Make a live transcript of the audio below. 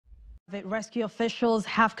Rescue officials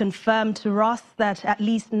have confirmed to us that at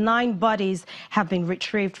least 9 bodies have been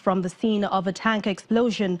retrieved from the scene of a tanker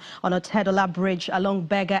explosion on a Tedola bridge along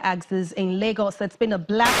Berger Axis in Lagos. It's been a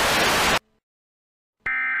black...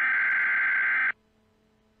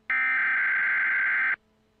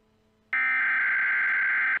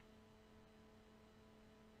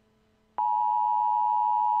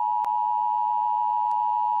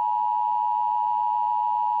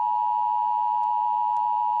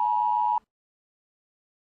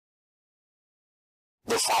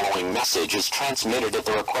 The following message is transmitted at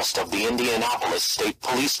the request of the Indianapolis State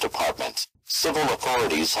Police Department. Civil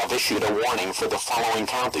authorities have issued a warning for the following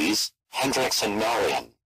counties, Hendricks and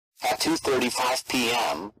Marion. At 2:35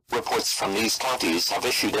 p.m., reports from these counties have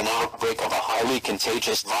issued an outbreak of a highly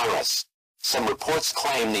contagious virus. Some reports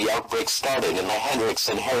claim the outbreak started in the Hendricks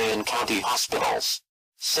and Marion County hospitals.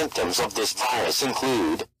 Symptoms of this virus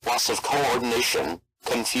include loss of coordination,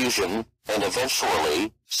 confusion, and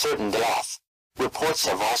eventually, certain death. Reports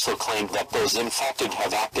have also claimed that those infected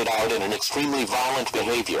have acted out in an extremely violent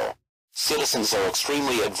behavior. Citizens are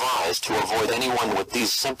extremely advised to avoid anyone with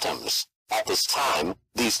these symptoms. At this time,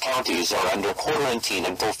 these counties are under quarantine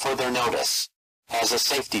until further notice. As a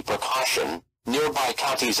safety precaution, nearby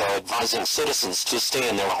counties are advising citizens to stay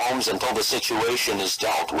in their homes until the situation is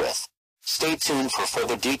dealt with. Stay tuned for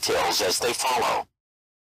further details as they follow.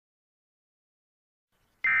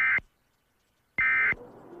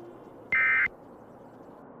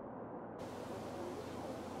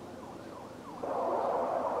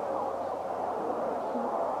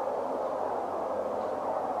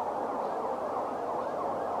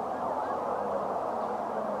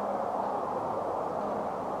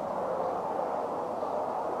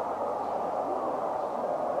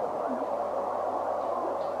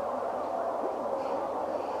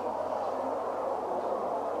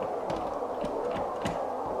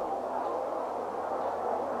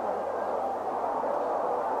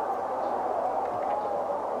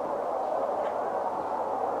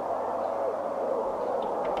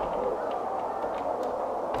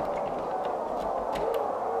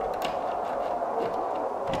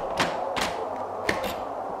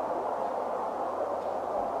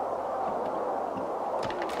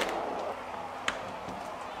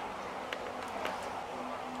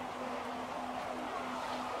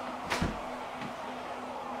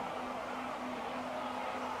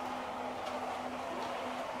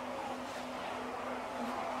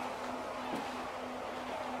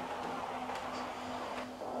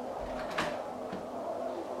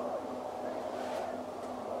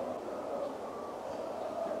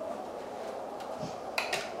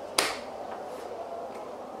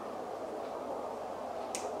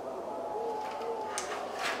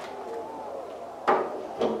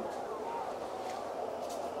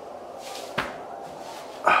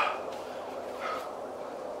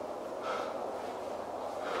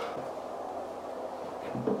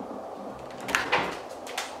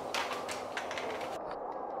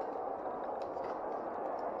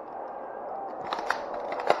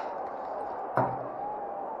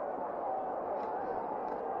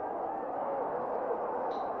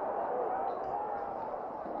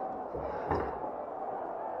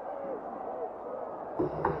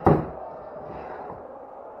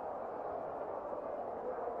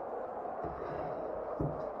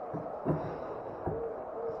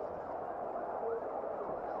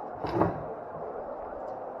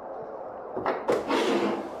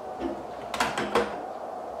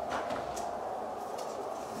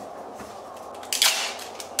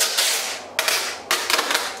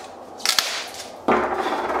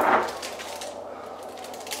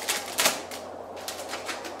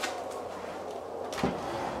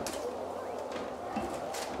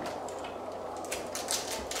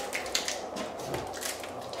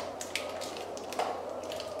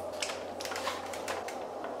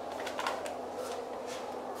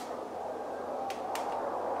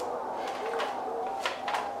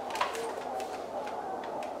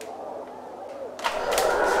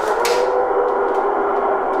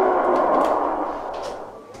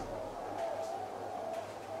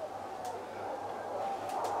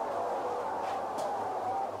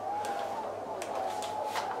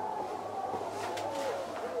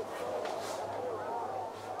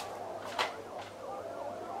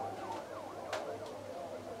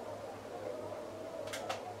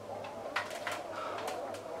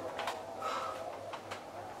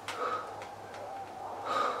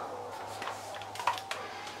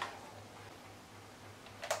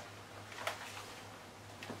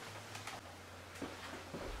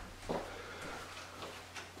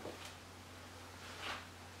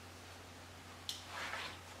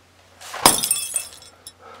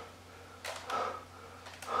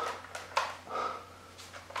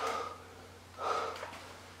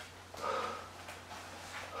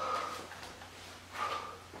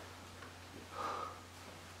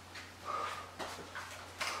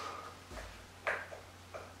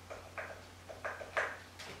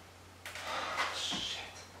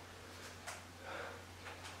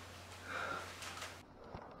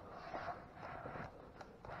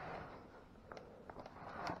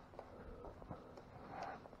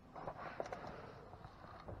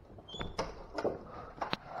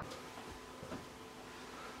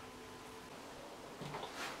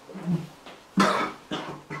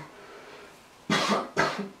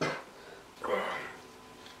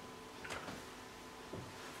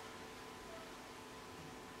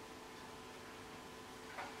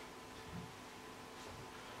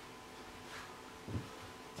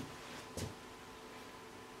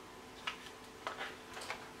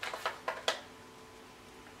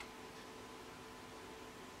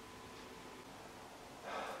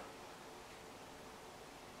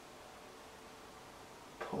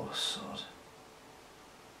 Oh, sod.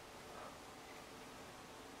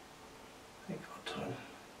 Ain't got time.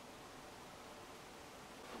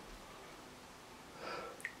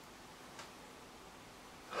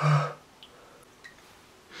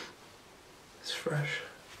 It's fresh.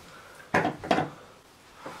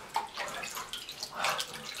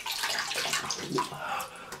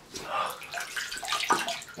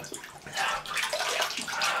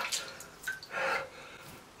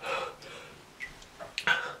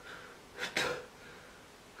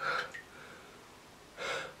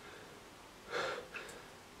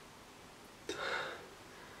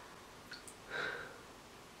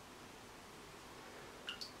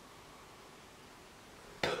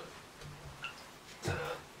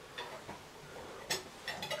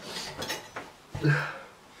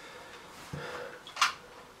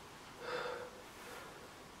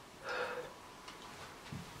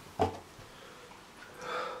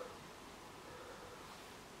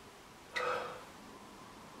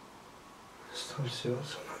 It's time to see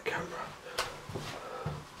what's on that camera.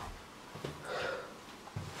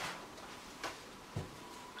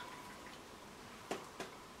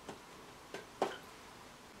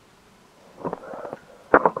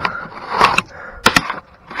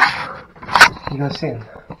 You guys seen?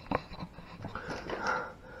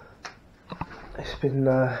 It's been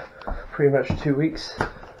pretty much 2 weeks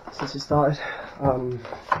since it started. I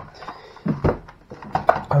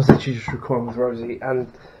was literally just recording with Rosie,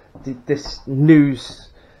 and this news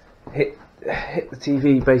hit the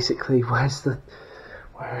TV. Basically, where is it?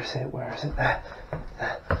 There.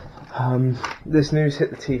 This news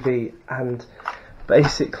hit the TV, and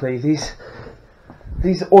basically these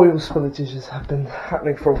oil spillages have been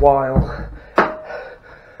happening for a while.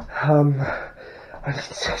 I need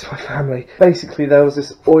to text my family. Basically, there was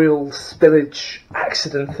this oil spillage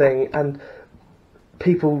accident thing, and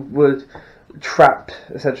people were trapped,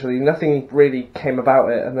 essentially. Nothing really came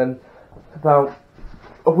about it, and then about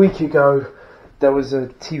a week ago, there was a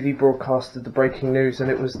TV broadcast of the breaking news,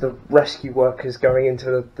 and it was the rescue workers going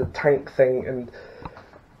into the tank thing,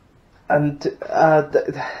 and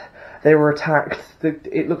they were attacked.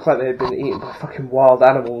 It looked like they had been eaten by fucking wild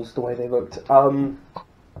animals, the way they looked.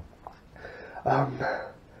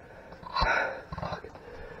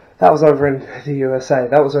 That was over in the USA,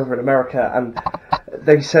 that was over in America, and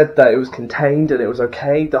they said that it was contained and it was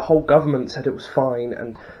okay. The whole government said it was fine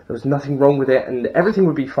and there was nothing wrong with it and everything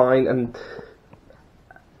would be fine, and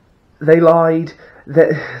they lied.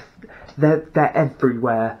 They're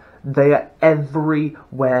everywhere. They are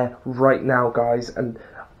everywhere right now, guys, and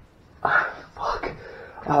fuck.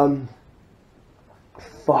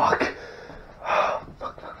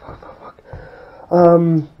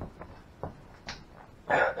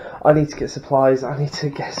 I need to get supplies. I need to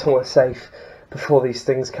get somewhere safe before these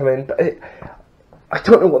things come in. But I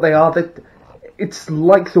don't know what they are. It's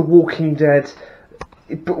like The Walking Dead,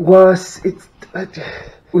 but worse. It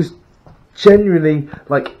was genuinely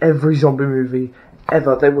like every zombie movie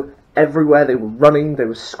ever. They were everywhere. They were running. They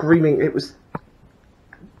were screaming. It was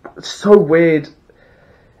so weird.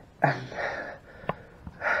 And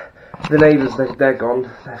the neighbours, they're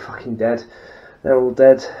gone. They're fucking dead. They're all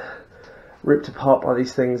dead, ripped apart by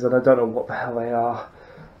these things, and I don't know what the hell they are.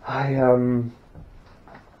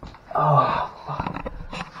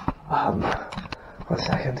 One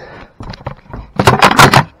second.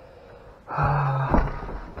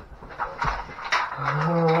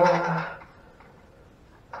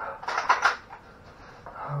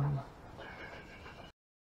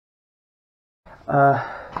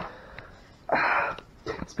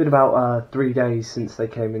 It's been about 3 days since they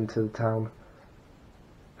came into the town.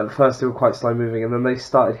 At first they were quite slow moving, and then they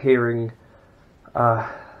started hearing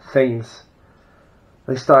things.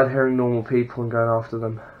 They started hearing normal people and going after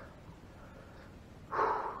them.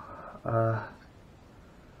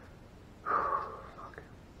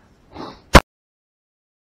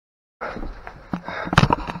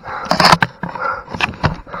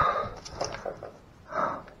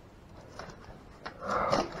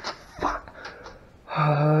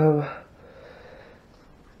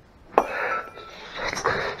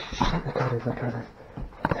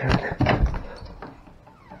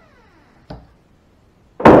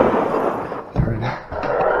 They're in there.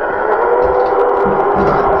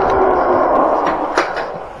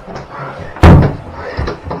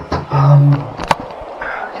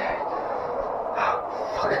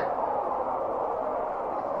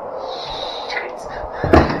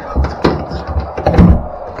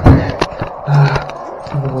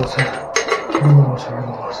 In the water.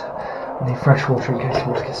 I need fresh water in case I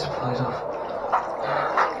want to get supplies off.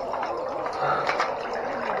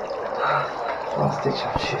 Last ditch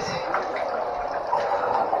opportunity.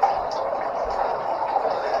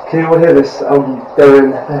 Can you all hear this?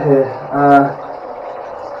 They're here. I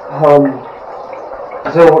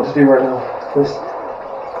don't know what to do right now.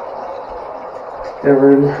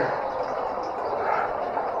 They're in.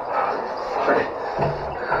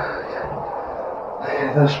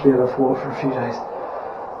 Okay, that should be enough water for a few days.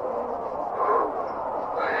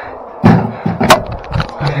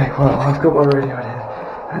 Okay, well, I've got my radio in here,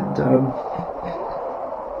 and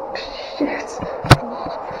shit.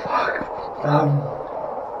 Fuck.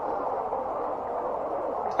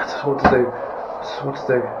 I don't know what to do.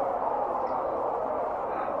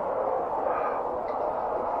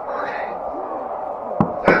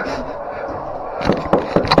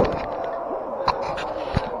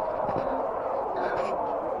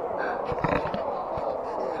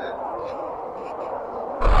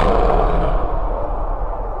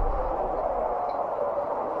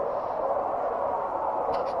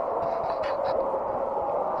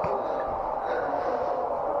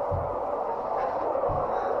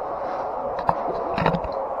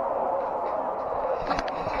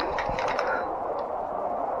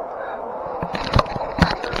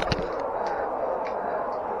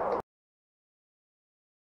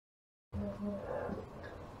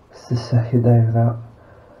 It's the second day without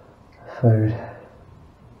food.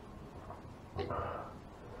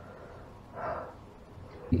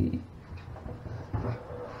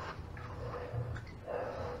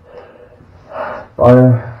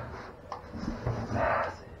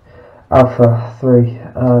 Alpha 3.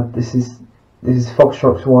 This is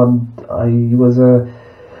Foxtrot 1. I was a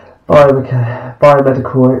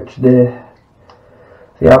biomedical engineer.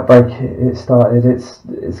 The outbreak it started.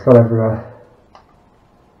 It's gone everywhere.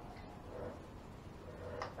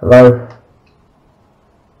 Hello?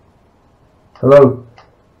 Hello?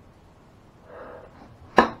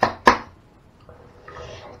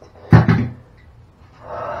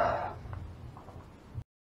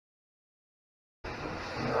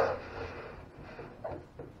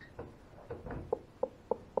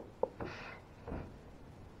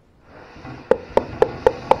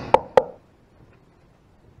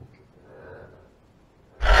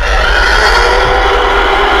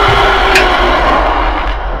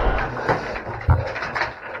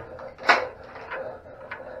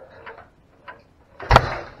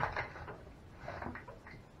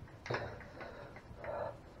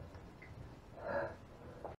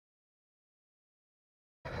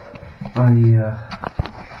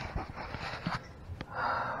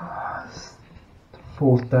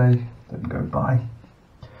 Fourth day didn't go by.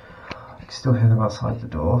 I can still hear them outside the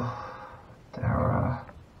door. They're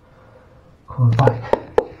calling back.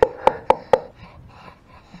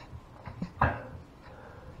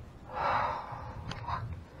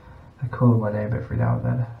 They call my name every now and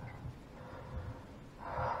then.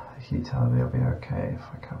 They keep telling me I'll be okay if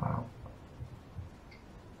I come out.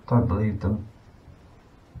 Don't believe them.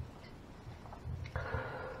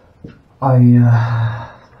 I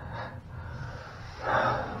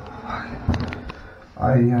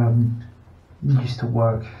used to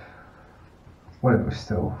work when it was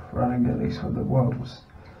still running, at least when the world was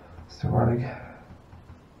still running.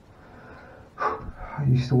 I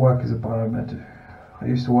used to work as a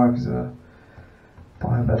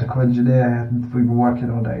biomedical engineer, and we were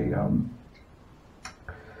working on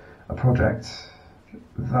a project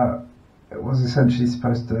that was essentially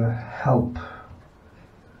supposed to help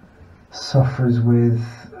sufferers with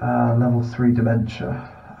level 3 dementia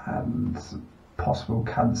and possible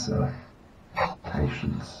cancer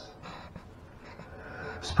patients.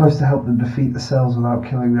 It was supposed to help them defeat the cells without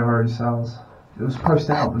killing their own cells. It was supposed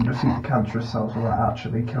to help them defeat the cancerous cells without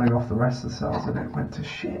actually killing off the rest of the cells, and it went to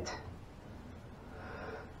shit.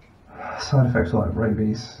 Side effects like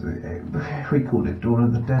rabies. We called it Dawn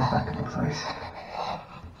of the Dead back in the place. It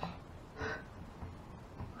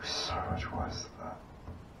was so much worse than that.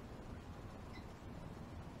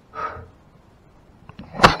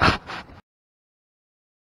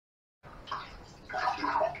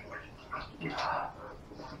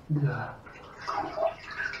 Yeah.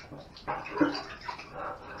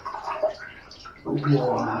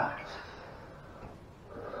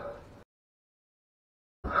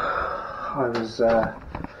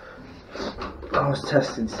 I was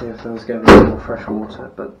testing to see if there was going to be more fresh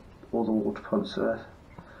water, but all the water pumps were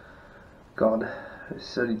gone.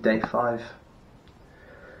 It's only day 5.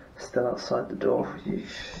 Still outside the door. You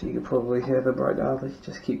can probably hear them right now. They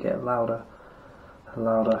just keep getting louder and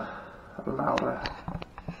louder and louder.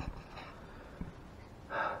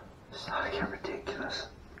 It's starting to get ridiculous.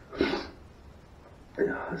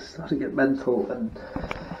 It's starting to get mental, and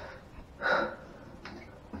I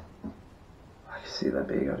can see there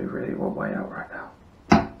being only really one way out right now.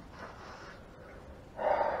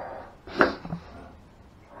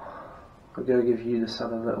 We're going to give you, the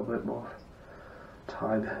sun, a little bit more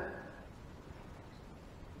time.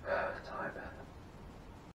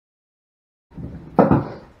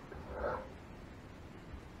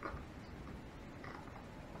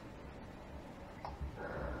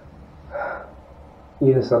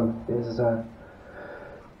 Unison is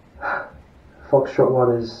Foxtrot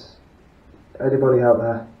 1 is anybody out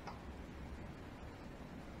there?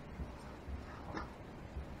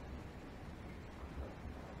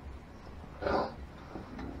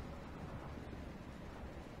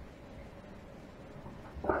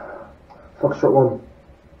 Foxtrot 1.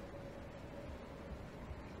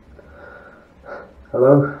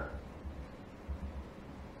 Hello?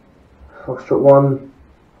 Foxtrot 1.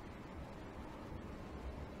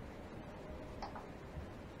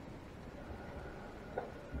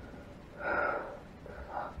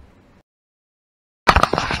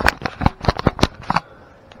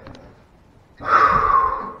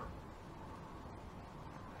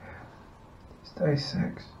 Day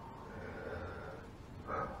 6.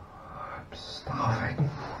 I'm starving.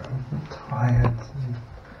 I'm tired.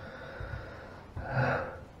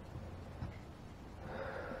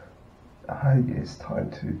 It's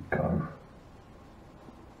time to go.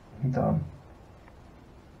 I'm done.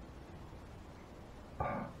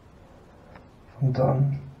 I'm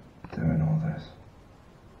done doing all this.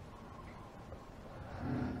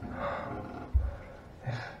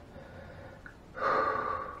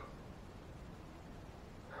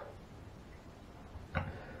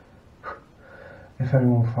 If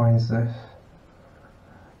anyone finds this,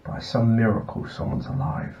 by some miracle someone's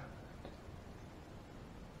alive.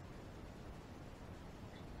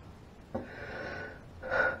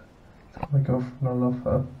 Tell my girlfriend I love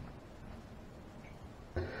her.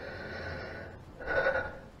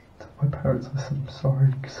 Tell my parents I said I'm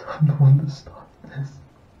sorry because I'm the one that started this.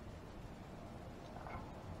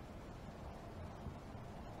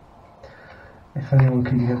 If anyone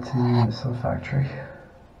can get to the Unison factory,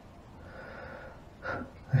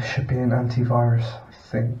 there should be an antivirus, I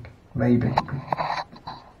think. Maybe. I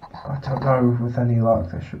don't know, with any luck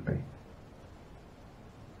there should be.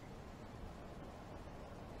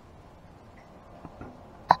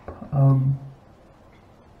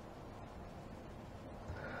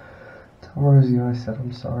 Tell Rosie I said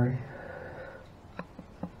I'm sorry.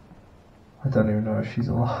 I don't even know if she's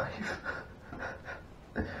alive.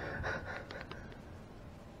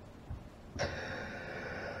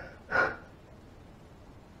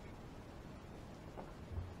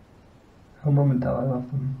 Her mum and dad, I love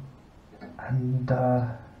them. And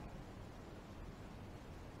tell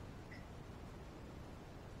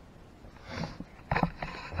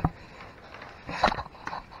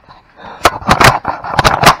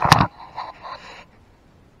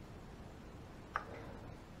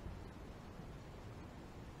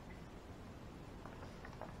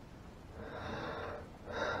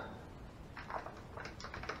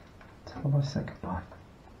them I said goodbye.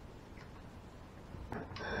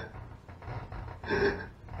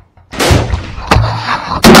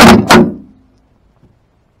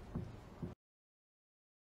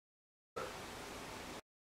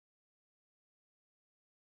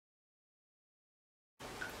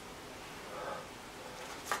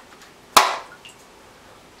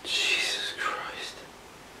 Jesus Christ.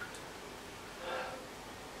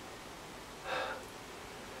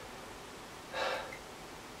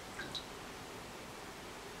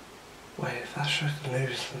 Wait, if that's just the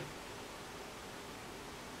news, then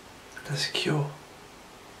there's a cure.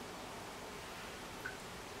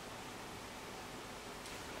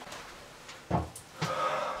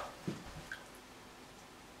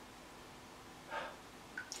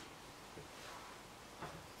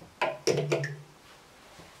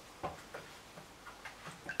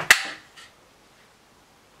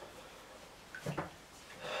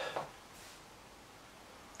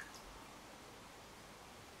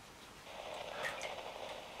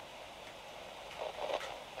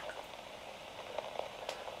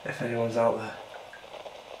 If anyone's out there,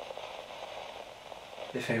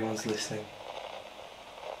 if anyone's listening,